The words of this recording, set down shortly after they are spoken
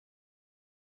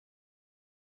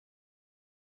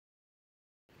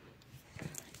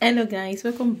Hello guys,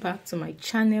 welcome back to my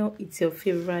channel. It's your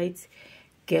favorite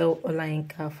girl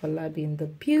Olayinka Falabi in the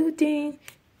building.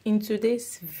 In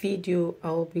today's video,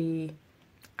 I'll be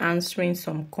answering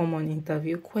some common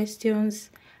interview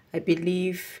questions. I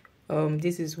believe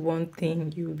this is one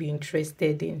thing you'll be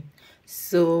interested in.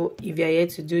 So if you're here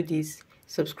to do this,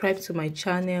 subscribe to my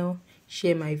channel,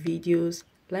 share my videos,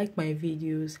 like my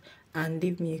videos, and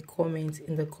leave me a comment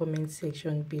in the comment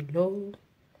section below.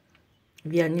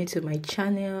 If you are new to my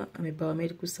channel, I'm a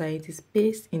biomedical scientist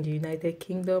based in the United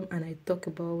Kingdom, and I talk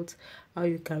about how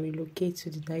you can relocate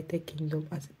to the United Kingdom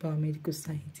as a biomedical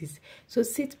scientist. So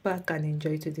sit back and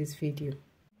enjoy today's video.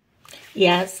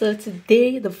 Yeah, so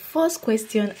today the first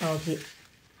question I'll be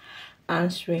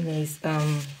answering is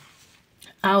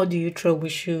how do you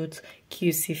troubleshoot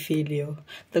QC failure?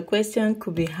 The question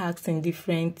could be asked in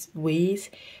different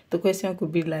ways. The question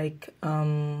could be like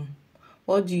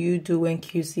what do you do when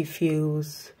QC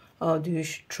fails? How do you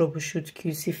troubleshoot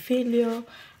QC failure?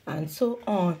 And so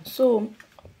on. So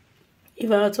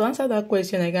if I were to answer that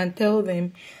question, I can tell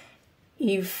them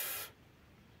if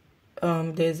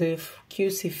there's a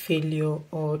QC failure,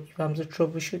 or if I'm to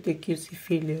troubleshoot a QC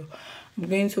failure, I'm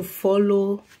going to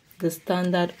follow the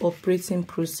standard operating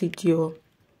procedure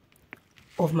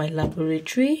of my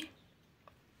laboratory.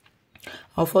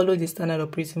 I'll follow the standard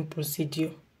operating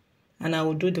procedure. And I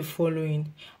will do the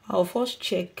following. I'll first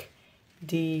check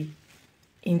the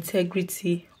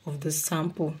integrity of the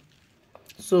sample.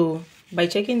 So by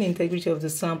checking the integrity of the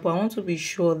sample, I want to be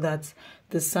sure that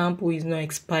the sample is not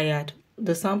expired.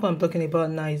 The sample I'm talking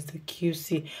about now is the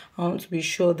QC. I want to be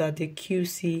sure that the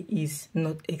QC is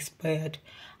not expired.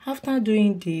 After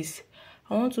doing this,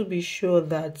 I want to be sure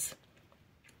that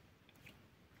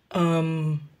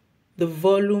the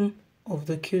volume of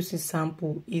the QC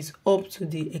sample is up to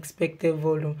the expected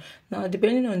volume. Now,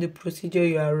 depending on the procedure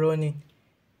you are running,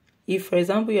 if for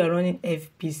example you are running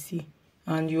FBC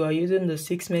and you are using the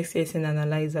 6-mEq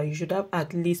analyzer, you should have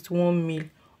at least 1 ml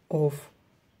of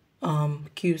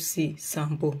QC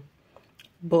sample.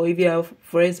 But if you are,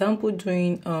 for example,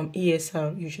 doing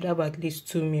ESR, you should have at least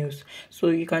 2 ml. So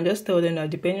you can just tell them that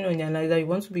depending on the analyzer, you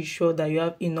want to be sure that you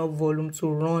have enough volume to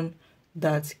run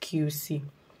that QC.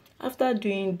 After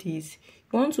doing this,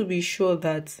 you want to be sure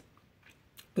that,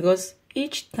 because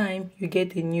each time you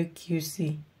get a new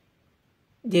QC,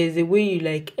 there's a way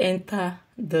you enter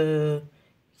the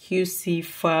QC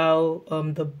file,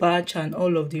 the batch, and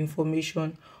all of the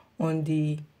information on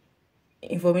the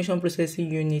information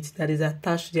processing unit that is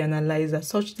attached to the analyzer,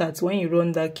 such that when you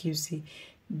run that QC,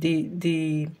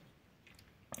 the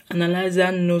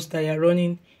analyzer knows that you're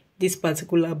running this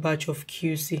particular batch of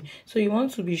QC. So you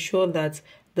want to be sure that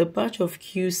the batch of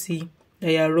QC that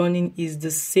you are running is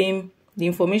the same. The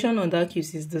information on that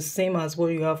QC is the same as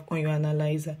what you have on your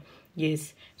analyzer.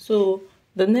 Yes. So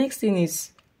the next thing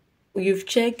is, you've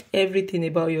checked everything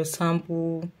about your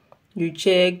sample. You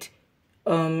checked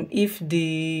if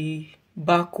the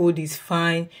barcode is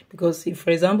fine, because if, for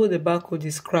example, the barcode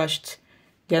is crashed,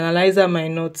 the analyzer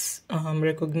might not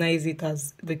recognize it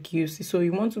as the QC. So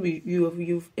you want to be,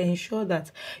 you've ensured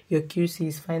that your QC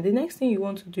is fine. The next thing you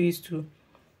want to do is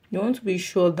you want to be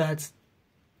sure that,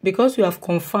 because you have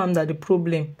confirmed that the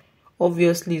problem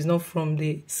obviously is not from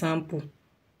the sample,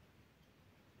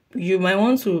 you might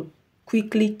want to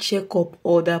quickly check up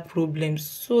other problems,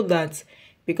 so that,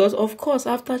 because of course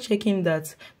after checking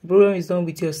that the problem is not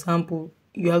with your sample,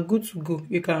 you are good to go.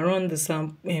 You can run the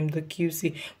the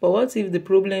QC. But what if the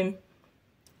problem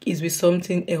is with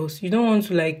something else? You don't want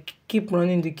to keep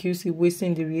running the QC,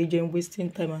 wasting the reagent, wasting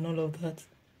time and all of that.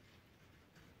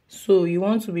 So you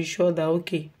want to be sure that,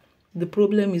 okay, the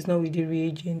problem is not with the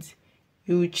reagent.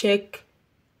 You check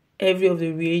every of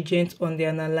the reagents on the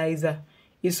analyzer.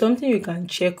 It's something you can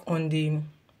check on the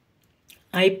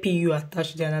IPU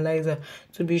attached to the analyzer,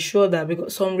 to be sure that,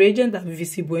 because some reagents are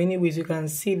visible anyways, you can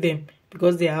see them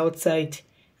because they are outside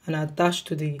and attached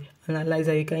to the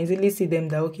analyzer. You can easily see them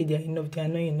that, okay, they are enough, they are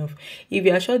not enough. If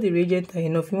you are sure the reagents are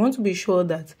enough, you want to be sure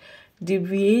that the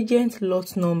reagent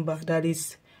lot number that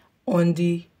is on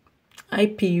the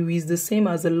IPU is the same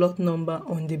as the lot number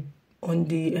on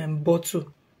the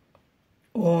bottle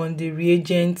or on the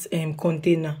reagent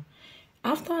container.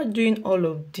 After doing all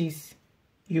of this,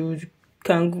 you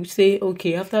can say,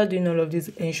 okay, after doing all of this,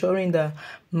 ensuring that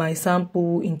my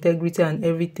sample integrity and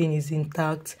everything is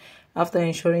intact, after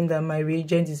ensuring that my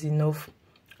reagent is enough,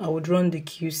 I would run the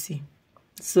QC.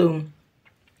 So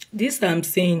this I'm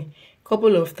saying a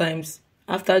couple of times.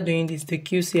 After doing this, the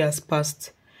QC has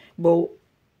passed. But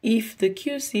if the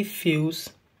QC fails,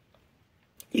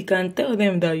 you can tell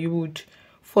them that you would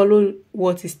follow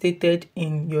what is stated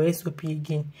in your SOP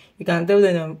again. You can tell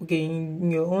them, okay,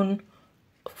 in your own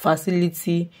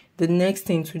facility, the next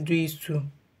thing to do is to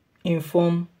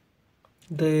inform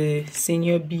the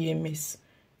senior BMS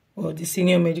or the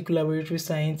senior medical laboratory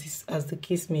scientist, as the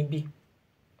case may be.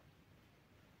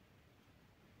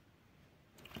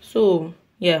 So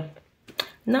yeah,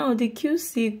 now the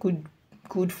QC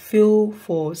could fail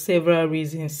for several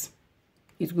reasons.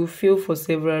 It could fail for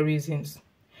several reasons.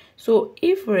 So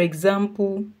if, for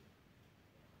example,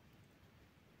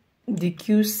 the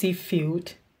QC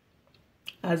failed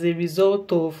as a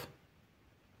result of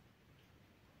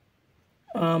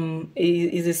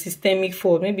is a systemic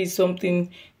fault, maybe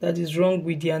something that is wrong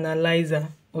with the analyzer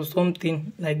or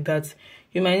something like that,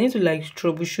 you might need to like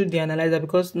troubleshoot the analyzer,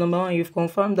 because number one, you've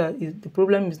confirmed that the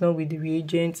problem is not with the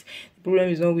reagents, the problem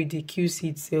is not with the QC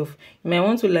itself. You might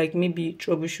want to like maybe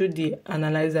troubleshoot the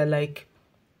analyzer, like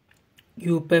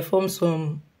you perform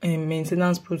some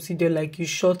maintenance procedure, like you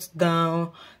shut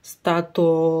down, start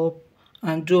up,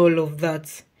 and do all of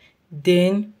that.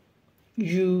 Then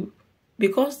you,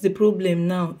 because the problem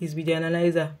now is with the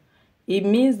analyzer, it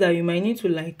means that you might need to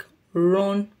like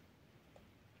run,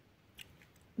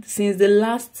 since the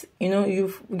last,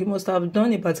 you must have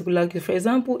done a particular case. For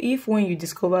example, if when you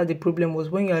discover the problem was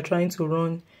when you are trying to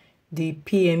run the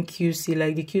PM QC,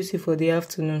 like the QC for the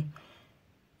afternoon,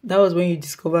 that was when you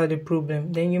discover the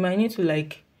problem, then you might need to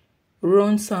like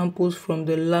run samples from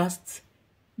the last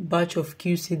batch of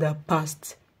QC that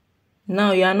passed.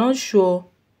 Now you are not sure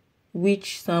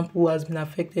which sample has been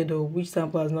affected or which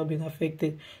sample has not been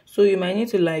affected, so you might need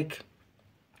to like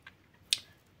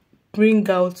bring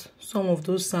out some of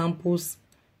those samples.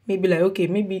 Maybe like, okay,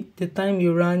 maybe the time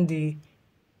you ran the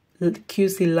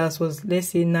QC last was, let's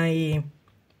say, 9 a.m.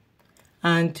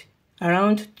 and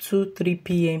around 2-3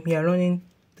 p.m. you are running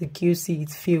the QC,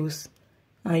 it fails,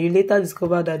 and you later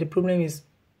discover that the problem is,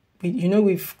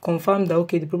 we've confirmed that,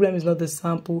 okay, the problem is not the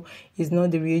sample, it's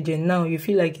not the reagent. Now you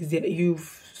feel like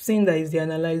you've seen that it's the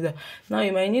analyzer. Now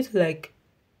you might need to like,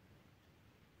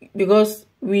 because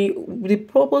the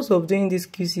purpose of doing this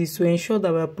QC is to ensure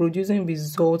that we're producing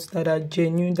results that are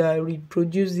genuine, that are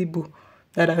reproducible,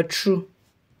 that are true.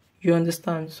 You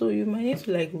understand? So you might need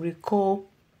to like recall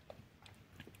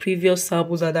previous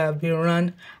samples that have been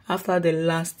run after the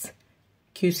last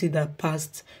QC that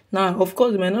passed. Now, of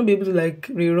course, you might not be able to like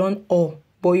rerun all,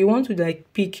 but you want to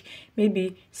like pick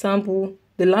maybe sample.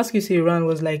 The last QC you ran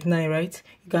was like 9, right?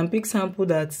 You can pick sample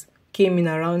that came in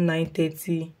around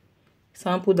 9:30.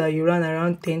 Sample that you ran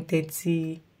around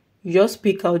 10:30. You just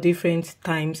pick out different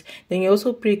times. Then you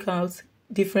also pick out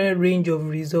different range of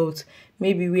results.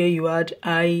 Maybe where you had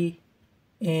high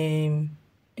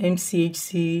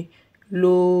MCHC,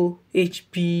 low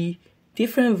HP,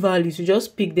 different values. You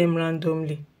just pick them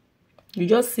randomly. You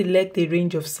just select a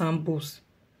range of samples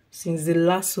since the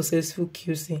last successful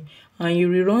QC, and you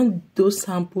rerun those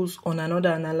samples on another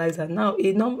analyzer. Now,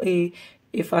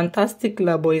 a fantastic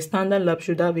lab or a standard lab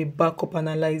should have a backup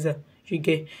analyzer, you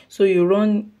get. So you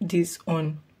run this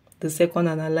on the second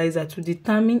analyzer to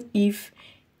determine if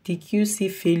the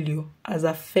QC failure has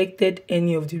affected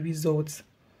any of the results.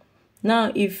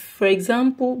 Now, if, for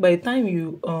example, by the time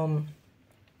you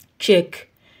check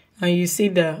and you see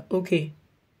that, okay,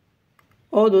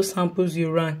 all those samples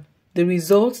you ran, the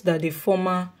results that the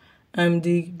former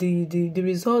the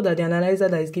result that the analyzer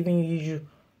that is giving you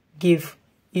gave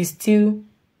is still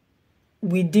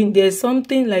within, there's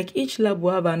something like each lab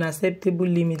will have an acceptable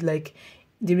limit, like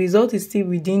the result is still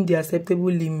within the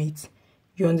acceptable limit,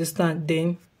 you understand,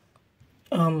 then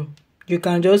you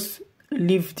can just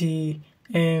leave the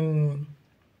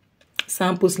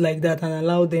samples like that and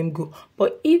allow them go.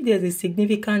 But if there's a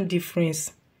significant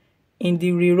difference in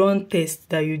the rerun test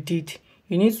that you did,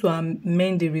 you need to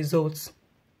amend the results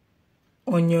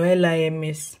on your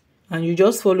LIMS, and you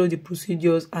just follow the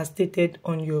procedures as stated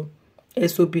on your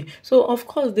SOP. So of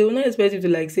course they will not expect you to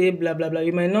like say blah blah blah.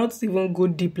 You might not even go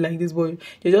deep like this, but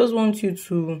they just want you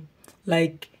to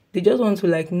like, they just want to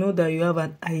like know that you have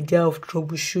an idea of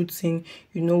troubleshooting,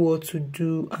 you know what to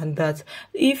do, and that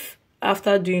if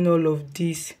after doing all of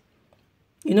this,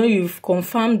 you've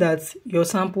confirmed that your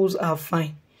samples are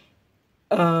fine,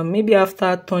 maybe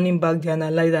after turning back the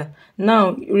analyzer,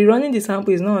 now rerunning the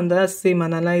sample is not on that same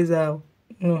analyzer,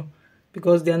 no,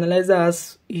 because the analyzer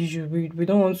has issue. We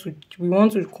don't want to, we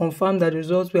want to confirm that the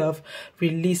results we have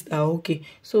released are okay.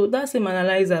 So that same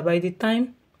analyzer, by the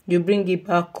time you bring it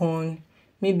back on,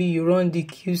 maybe you run the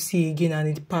QC again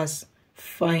and it pass,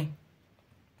 fine.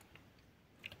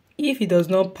 If it does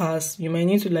not pass, you might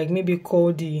need to like maybe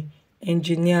call the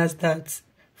engineers that,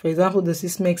 for example, the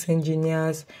Sysmex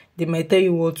engineers, they might tell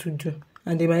you what to do.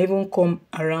 and they might even come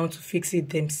around to fix it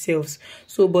themselves.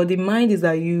 So, but the mind is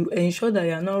that you ensure that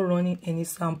you are not running any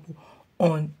sample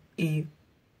on a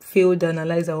failed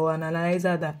analyzer or an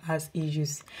analyzer that has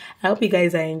issues. I hope you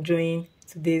guys are enjoying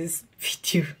today's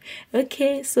video.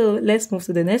 Okay, so let's move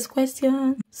to the next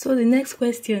question. So the next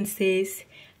question says,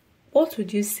 what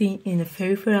would you see in the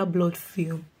peripheral blood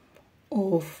film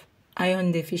of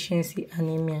iron deficiency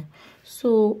anemia?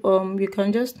 So you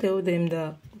can just tell them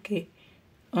that, okay,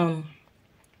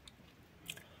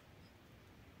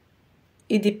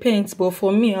 it depends, but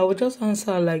for me, I would just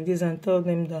answer like this and tell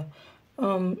them that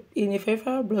in a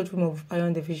peripheral blood film of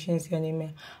iron deficiency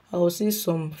anemia, I will see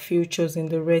some features in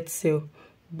the red cell.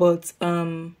 But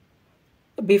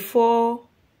before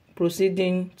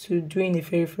proceeding to doing a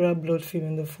peripheral blood film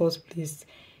in the first place,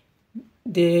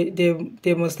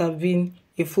 there must have been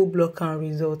a full blood count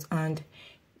result, and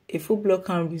a full blood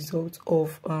count result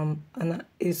of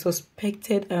a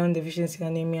suspected iron deficiency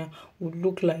anemia would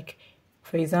look like,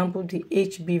 for example, the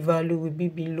HB value will be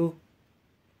below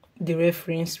the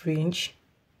reference range.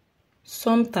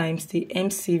 Sometimes the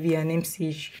MCV and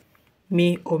MCH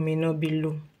may or may not be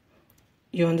low.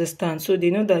 You understand? So they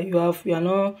know that you are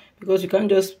not, because you can't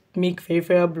just make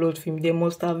peripheral blood film. There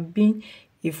must have been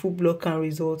a full blood count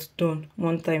result done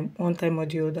one time or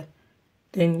the other.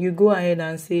 Then you go ahead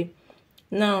and say,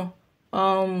 now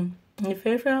in the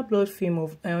peripheral blood film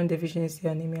of iron deficiency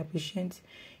anemia patients,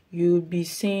 you'll be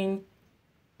seeing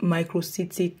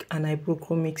microcytic and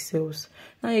hypochromic cells.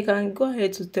 Now you can go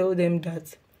ahead to tell them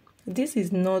that this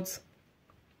is not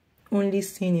only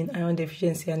seen in iron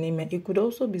deficiency anemia. It could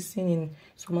also be seen in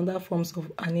some other forms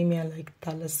of anemia like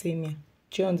thalassemia.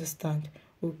 Do you understand?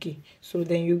 Okay, so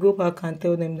then you go back and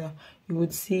tell them that you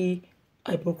would see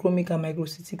hypochromic and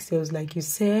microcytic cells like you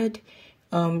said.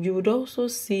 You would also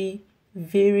see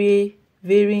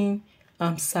varying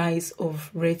size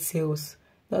of red cells,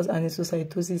 that's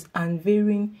anisocytosis, and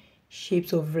varying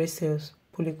shapes of red cells,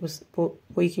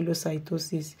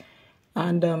 poikilocytosis.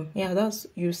 And yeah, that's,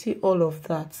 you see all of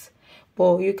that.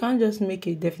 But you can't just make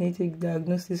a definitive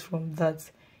diagnosis from that.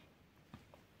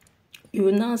 You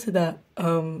will now say that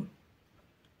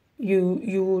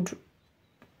you would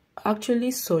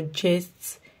actually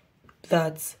suggest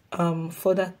that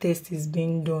further test is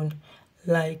being done,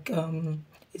 like a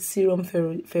serum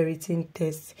ferritin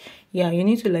test. Yeah, you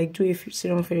need to like do a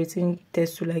serum ferritin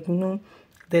test to like know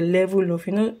the level of,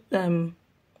 ferritin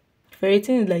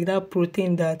is like that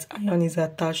protein that iron is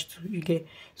attached to, you get.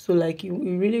 So like you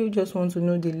really just want to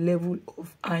know the level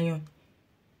of iron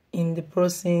in the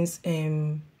person's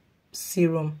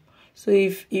serum. So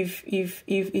if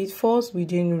it falls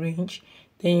within range,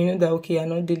 then you know that okay, you're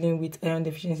not dealing with iron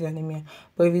deficiency anemia.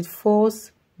 But if it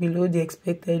falls below the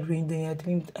expected range, then you're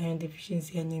dealing with iron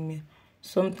deficiency anemia,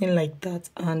 something like that.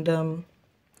 And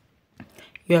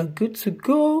you are good to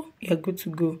go. You're good to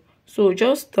go. So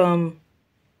just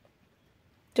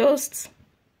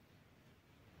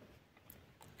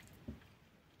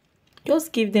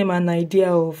give them an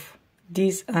idea of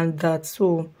this and that.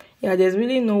 So yeah, there's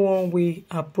really no one way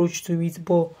approach to it,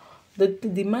 but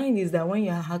the mind is that when you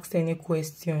are asked any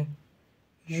question,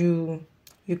 you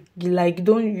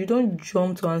don't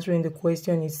jump to answering the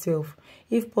question itself.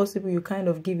 If possible, you kind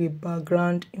of give a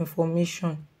background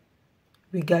information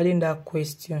regarding that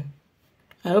question.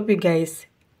 I hope you guys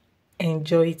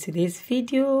enjoyed today's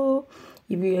video.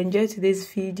 If you enjoyed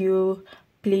today's video,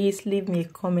 please leave me a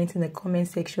comment in the comment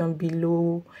section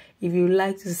below. If you would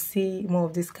like to see more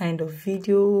of this kind of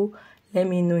video, let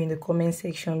me know in the comment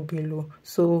section below.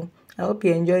 So I hope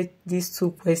you enjoyed these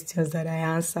 2 questions that I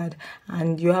answered,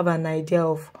 and you have an idea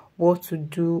of what to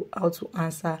do, how to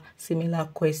answer similar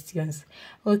questions.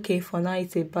 Okay, for now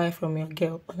it's a bye from your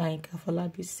girl Olayinka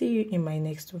Falabi. See you in my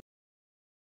next one.